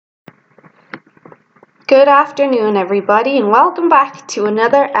Good afternoon, everybody, and welcome back to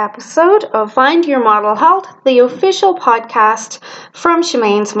another episode of Find Your Model Health, the official podcast from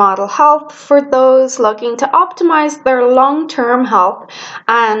Shemaine's Model Health for those looking to optimize their long-term health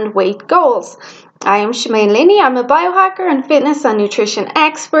and weight goals. I am Shemaine Linney. I'm a biohacker and fitness and nutrition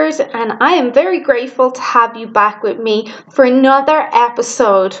expert, and I am very grateful to have you back with me for another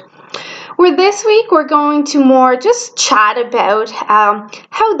episode. Where this week we're going to more just chat about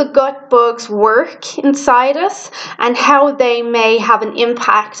how the gut bugs work inside us and how they may have an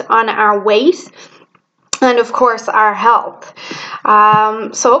impact on our weight and of course our health.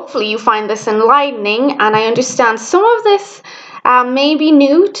 So hopefully you find this enlightening, and I understand some of this may be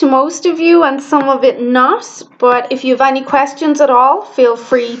new to most of you and some of it not, but if you have any questions at all, feel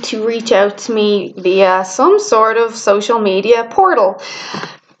free to reach out to me via some sort of social media portal.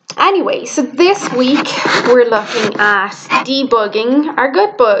 Anyway, so this week we're looking at debugging our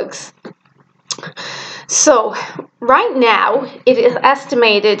gut bugs. So right now it is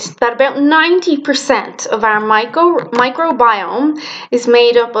estimated that about 90% of our microbiome is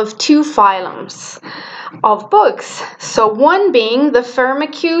made up of two phylums of bugs. So one being the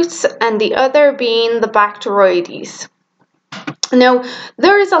Firmicutes and the other being the Bacteroides. Now,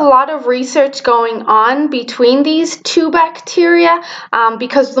 there is a lot of research going on between these two bacteria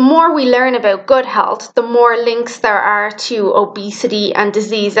because the more we learn about gut health, the more links there are to obesity and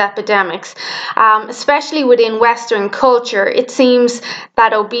disease epidemics. Especially within Western culture, it seems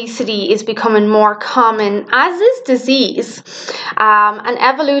that obesity is becoming more common, as is disease. An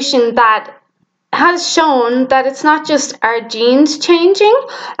evolution that has shown that it's not just our genes changing,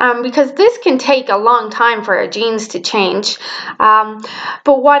 because this can take a long time for our genes to change.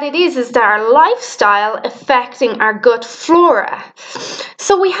 But what it is that our lifestyle affecting our gut flora.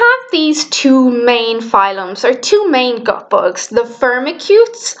 So we have these two main phylums, or two main gut bugs, the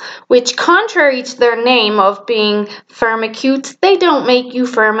Firmicutes, which contrary to their name of being Firmicutes, they don't make you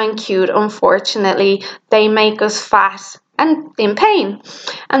firm and cute, unfortunately. They make us fat and in pain.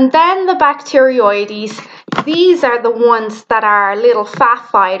 And then the Bacteroides, these are the ones that are little fat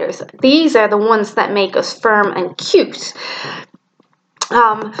fighters. These are the ones that make us firm and cute.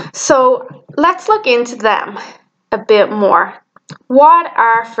 So let's look into them a bit more. What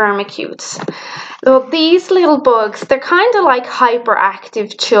are Firmicutes? Well, these little bugs, they're kind of like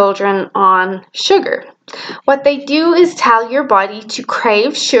hyperactive children on sugar. What they do is tell your body to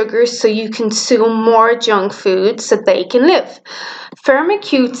crave sugar so you consume more junk food so they can live.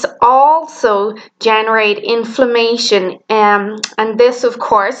 Firmicutes also generate inflammation, and this, of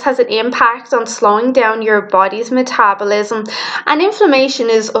course, has an impact on slowing down your body's metabolism. And inflammation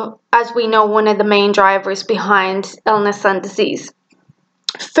is, as we know, one of the main drivers behind illness and disease.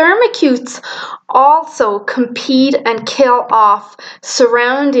 Firmicutes also compete and kill off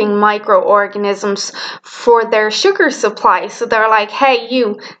surrounding microorganisms for their sugar supply. So they're like, hey,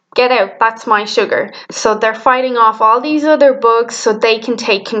 you, get out, that's my sugar. So they're fighting off all these other bugs so they can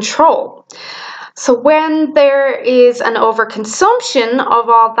take control. So when there is an overconsumption of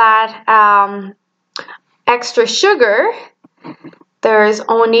all that extra sugar, there's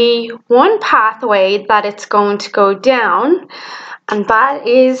only one pathway that it's going to go down, and that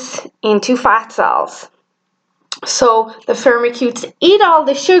is into fat cells. So the Firmicutes eat all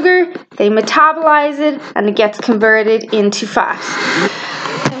the sugar, they metabolize it, and it gets converted into fat.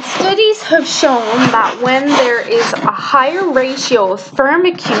 And studies have shown that when there is a higher ratio of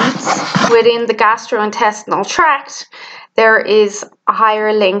Firmicutes within the gastrointestinal tract, there is a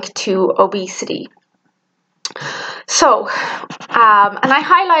higher link to obesity. So, and I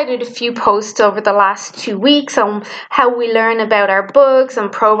highlighted a few posts over the last 2 weeks on how we learn about our bugs and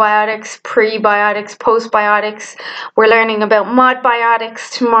probiotics, prebiotics, postbiotics. We're learning about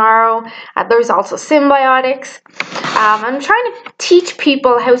modbiotics tomorrow. There's also symbiotics. I'm trying to teach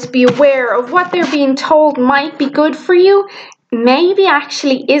people how to be aware of what they're being told might be good for you. Maybe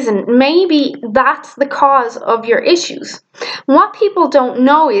actually isn't. Maybe that's the cause of your issues. What people don't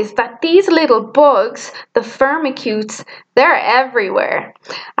know is that these little bugs, the Firmicutes, they're everywhere.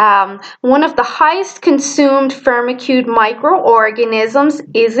 One of the highest consumed Firmicute microorganisms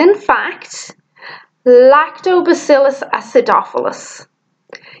is in fact Lactobacillus acidophilus.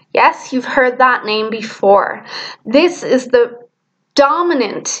 Yes, you've heard that name before. This is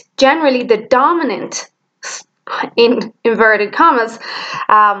generally the dominant, in inverted commas,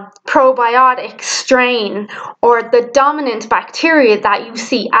 probiotic strain, or the dominant bacteria that you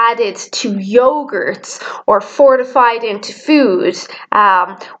see added to yogurts or fortified into food,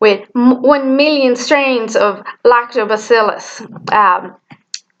 with 1 million strains of lactobacillus.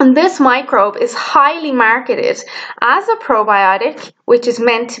 And this microbe is highly marketed as a probiotic, which is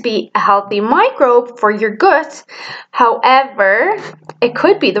meant to be a healthy microbe for your gut. However, it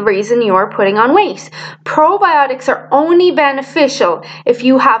could be the reason you are putting on weight. Probiotics are only beneficial if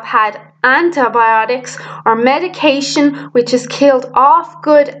you have had antibiotics or medication which has killed off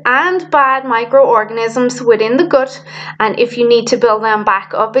good and bad microorganisms within the gut, and if you need to build them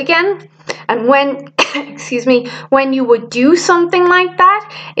back up again. And when when you would do something like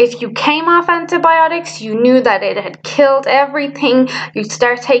that, if you came off antibiotics, you knew that it had killed everything, you'd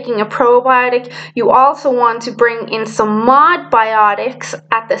start taking a probiotic. You also want to bring in some modbiotics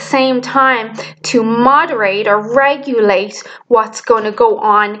at the same time to moderate or regulate what's going to go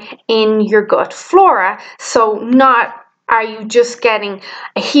on in your gut flora. So not are you just getting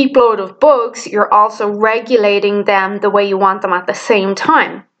a heap load of bugs, you're also regulating them the way you want them at the same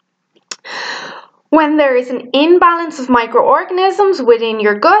time. When there is an imbalance of microorganisms within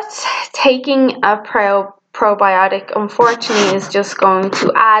your gut, taking a probiotic unfortunately is just going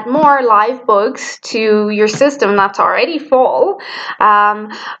to add more live bugs to your system that's already full,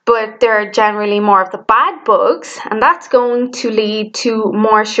 but they're generally more of the bad bugs, and that's going to lead to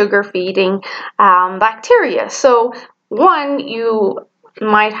more sugar feeding bacteria. So one, you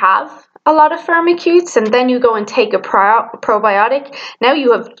might have a lot of firmicutes, and then you go and take a probiotic. Now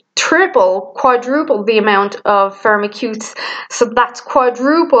you have quadruple the amount of firmicutes, so that's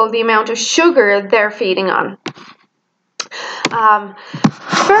quadruple the amount of sugar they're feeding on.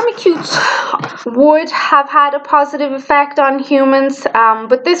 Firmicutes would have had a positive effect on humans,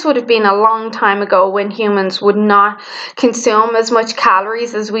 but this would have been a long time ago when humans would not consume as much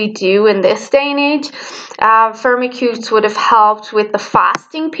calories as we do in this day and age. Firmicutes would have helped with the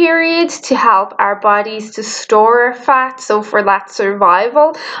fasting periods to help our bodies to store fat, so for that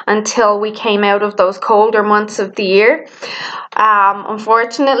survival until we came out of those colder months of the year.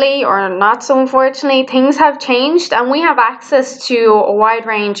 Unfortunately, or not so unfortunately, things have changed, and we have access to a wide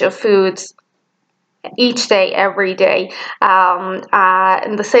range of foods each day, every day.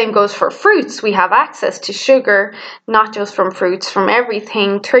 And the same goes for fruits. We have access to sugar, not just from fruits, from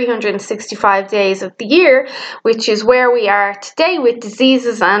everything, 365 days of the year, which is where we are today with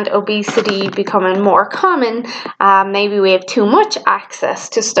diseases and obesity becoming more common. Maybe we have too much access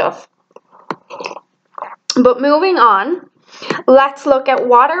to stuff. But moving on, let's look at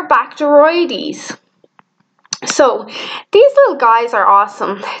water bacteroides. So these little guys are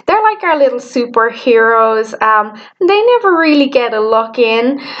awesome. They're like our little superheroes. They never really get a look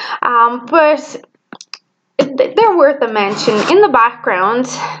in, but they're worth a mention. In the background,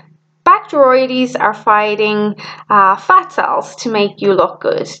 bacteroides are fighting fat cells to make you look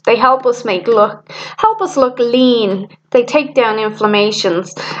good. They help us look lean. They take down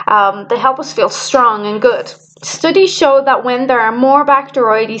inflammations. They help us feel strong and good. Studies show that when there are more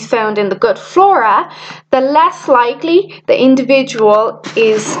bacteroides found in the gut flora, the less likely the individual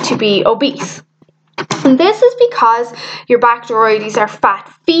is to be obese. And this is because your bacteroides are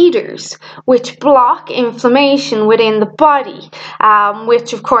fat feeders, which block inflammation within the body,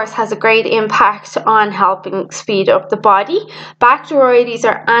 which of course has a great impact on helping speed up the body. Bacteroides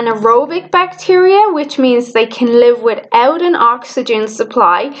are anaerobic bacteria, which means they can live without an oxygen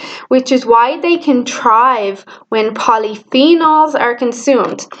supply, which is why they can thrive when polyphenols are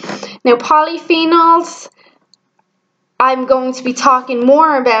consumed. Now, polyphenols I'm going to be talking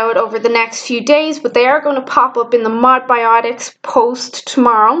more about over the next few days, but they are going to pop up in the Modbiotics post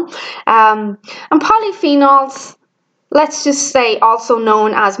tomorrow. And polyphenols, let's just say also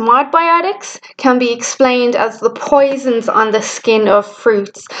known as modbiotics, can be explained as the poisons on the skin of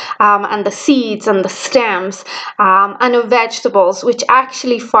fruits and the seeds and the stems and of vegetables, which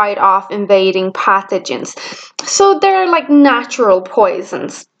actually fight off invading pathogens. So they're like natural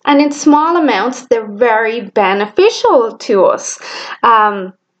poisons. And in small amounts, they're very beneficial to us.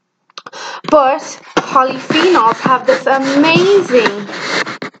 But polyphenols have this amazing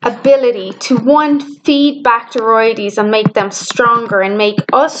ability to feed bacteroides and make them stronger and make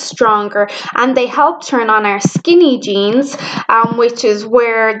us stronger, and they help turn on our skinny genes, which is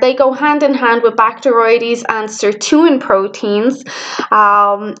where they go hand in hand with bacteroides and sirtuin proteins.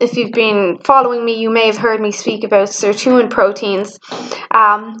 If you've been following me, you may have heard me speak about sirtuin proteins.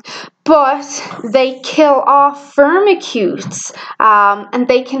 But they kill off firmicutes, and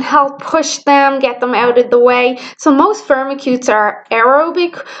they can help push them, get them out of the way. So most firmicutes are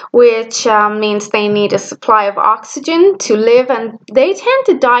aerobic, which means they need a supply of oxygen to live, and they tend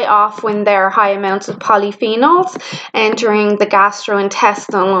to die off when there are high amounts of polyphenols entering the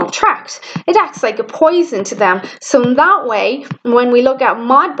gastrointestinal tract. It acts like a poison to them. So in that way, when we look at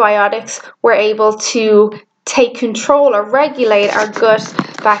modbiotics, we're able to take control or regulate our gut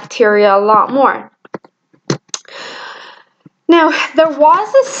bacteria a lot more. Now, there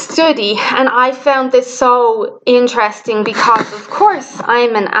was a study, and I found this so interesting because, of course,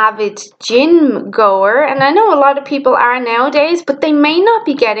 I'm an avid gym goer, and I know a lot of people are nowadays, but they may not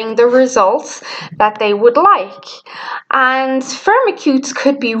be getting the results that they would like. And firmicutes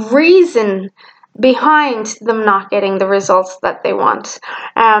could be reason behind them not getting the results that they want.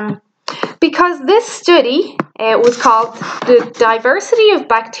 Because this study, it was called the Diversity of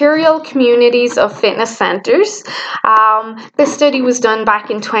Bacterial Communities of Fitness Centers. This study was done back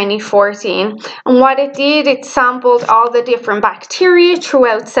in 2014, and what it did, it sampled all the different bacteria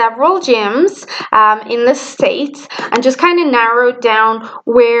throughout several gyms in the States, and just kind of narrowed down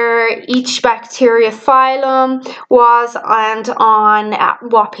where each bacteria phylum was and on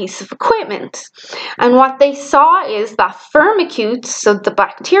what piece of equipment. And what they saw is that firmicutes, so the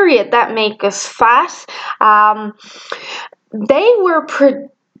bacteria that make us fat, they were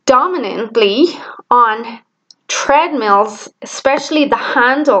predominantly on treadmills, especially the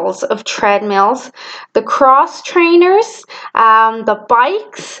handles of treadmills, the cross trainers, the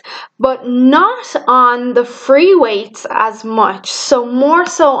bikes, but not on the free weights as much. So more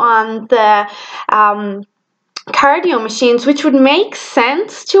so on the cardio machines, which would make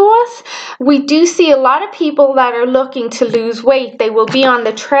sense to us. We do see a lot of people that are looking to lose weight. They will be on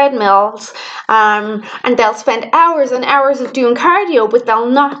the treadmills and they'll spend hours and hours of doing cardio, but they'll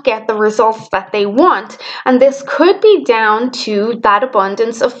not get the results that they want. And this could be down to that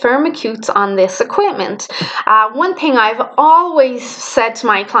abundance of firmicutes on this equipment. One thing I've always said to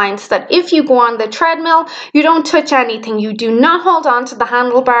my clients, that if you go on the treadmill, you don't touch anything. You do not hold on to the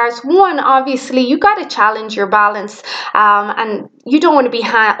handlebars. One, obviously, you got to challenge your balance, and you don't want to be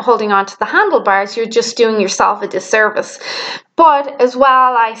holding on to the handlebars. You're just doing yourself a disservice. But as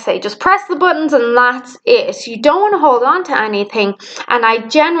well, I say just press the buttons and that's it. You don't want to hold on to anything. And I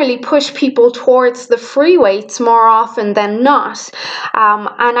generally push people towards the free weights more often than not.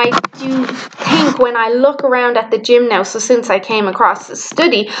 And I do think when I look around at the gym now, so since I came across this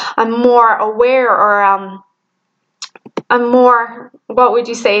study, I'm more aware, or I'm more, what would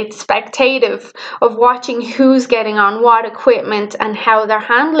you say, spectative of watching who's getting on what equipment and how they're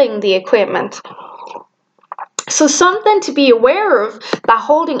handling the equipment. So something to be aware of, that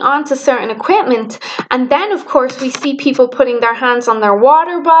holding on to certain equipment, and then of course we see people putting their hands on their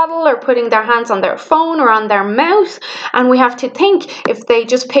water bottle or putting their hands on their phone or on their mouth, and we have to think if they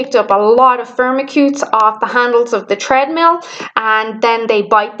just picked up a lot of firmicutes off the handles of the treadmill and then they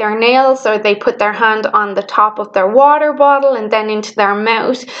bite their nails or they put their hand on the top of their water bottle and then into their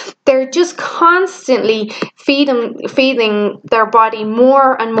mouth, they're just constantly feeding their body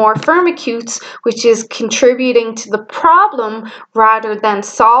more and more firmicutes, which is contributing to the problem rather than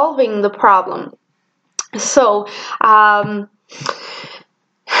solving the problem. So,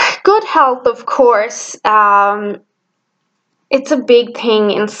 good health, of course, it's a big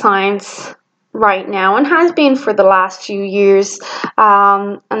thing in science right now and has been for the last few years.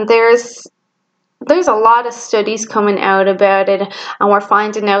 And there's a lot of studies coming out about it, and we're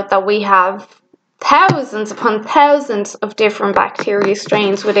finding out that we have thousands upon thousands of different bacteria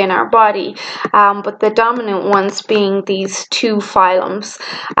strains within our body, but the dominant ones being these two phylums.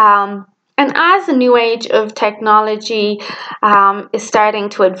 And as the new age of technology is starting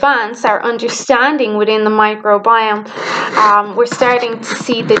to advance, our understanding within the microbiome, we're starting to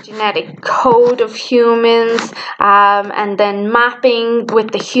see the genetic code of humans, and then mapping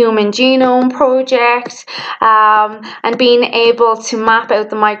with the Human Genome Project, and being able to map out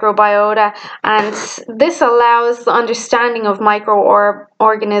the microbiota. And this allows the understanding of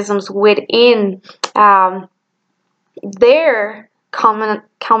microorganisms within their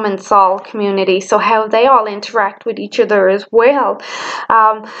commensal community, so how they all interact with each other as well.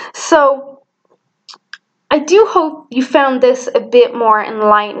 So I do hope you found this a bit more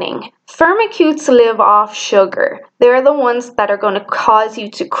enlightening. Firmicutes live off sugar. They're the ones that are going to cause you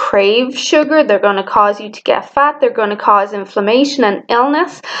to crave sugar. They're going to cause you to get fat. They're going to cause inflammation and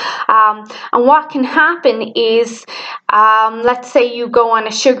illness. And what can happen is, let's say you go on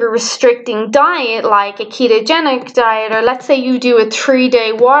a sugar restricting diet, like a ketogenic diet, or let's say you do a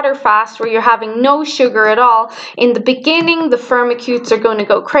 3-day water fast where you're having no sugar at all. In the beginning, the firmicutes are going to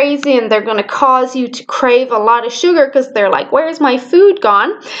go crazy and they're going to cause you to crave a lot of sugar because they're like, where's my food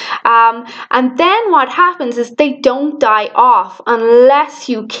gone? And then what happens is they don't die off unless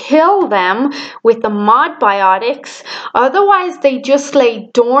you kill them with the modbiotics. Otherwise, they just lay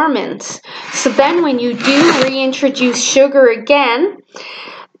dormant. So then when you do reintroduce sugar again,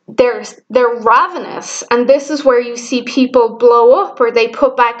 they're ravenous, and this is where you see people blow up, or they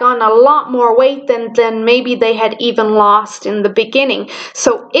put back on a lot more weight than maybe they had even lost in the beginning.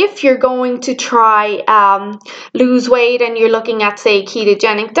 So if you're going to try lose weight and you're looking at, say, a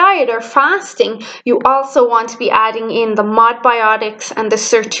ketogenic diet or fasting, you also want to be adding in the modbiotics and the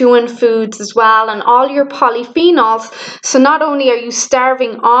sirtuin foods as well, and all your polyphenols. So not only are you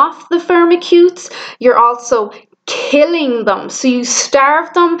starving off the firmicutes, you're also killing them. So you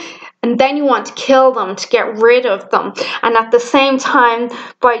starve them, and then you want to kill them to get rid of them. And at the same time,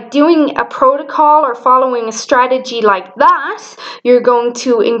 by doing a protocol or following a strategy like that, you're going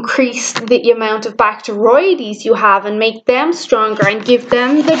to increase the amount of Bacteroides you have and make them stronger and give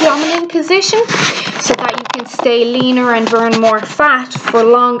them the dominant position, so that you can stay leaner and burn more fat for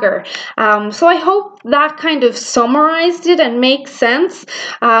longer. So I hope that kind of summarized it and makes sense.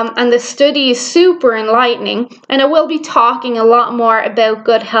 And the study is super enlightening, and I will be talking a lot more about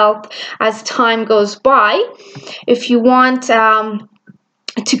good health as time goes by. If you want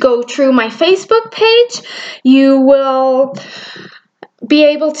to go through my Facebook page, you will be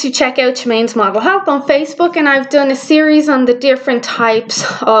able to check out Shemaine's Model Health on Facebook, and I've done a series on the different types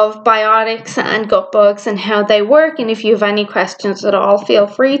of biotics and gut bugs and how they work. And if you have any questions at all, feel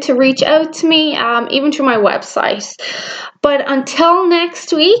free to reach out to me, even through my website. But until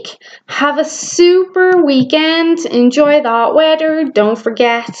next week, have a super weekend. Enjoy the hot weather. Don't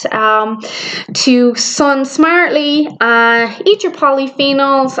forget to sun smartly, eat your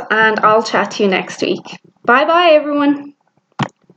polyphenols, and I'll chat to you next week. Bye bye, everyone.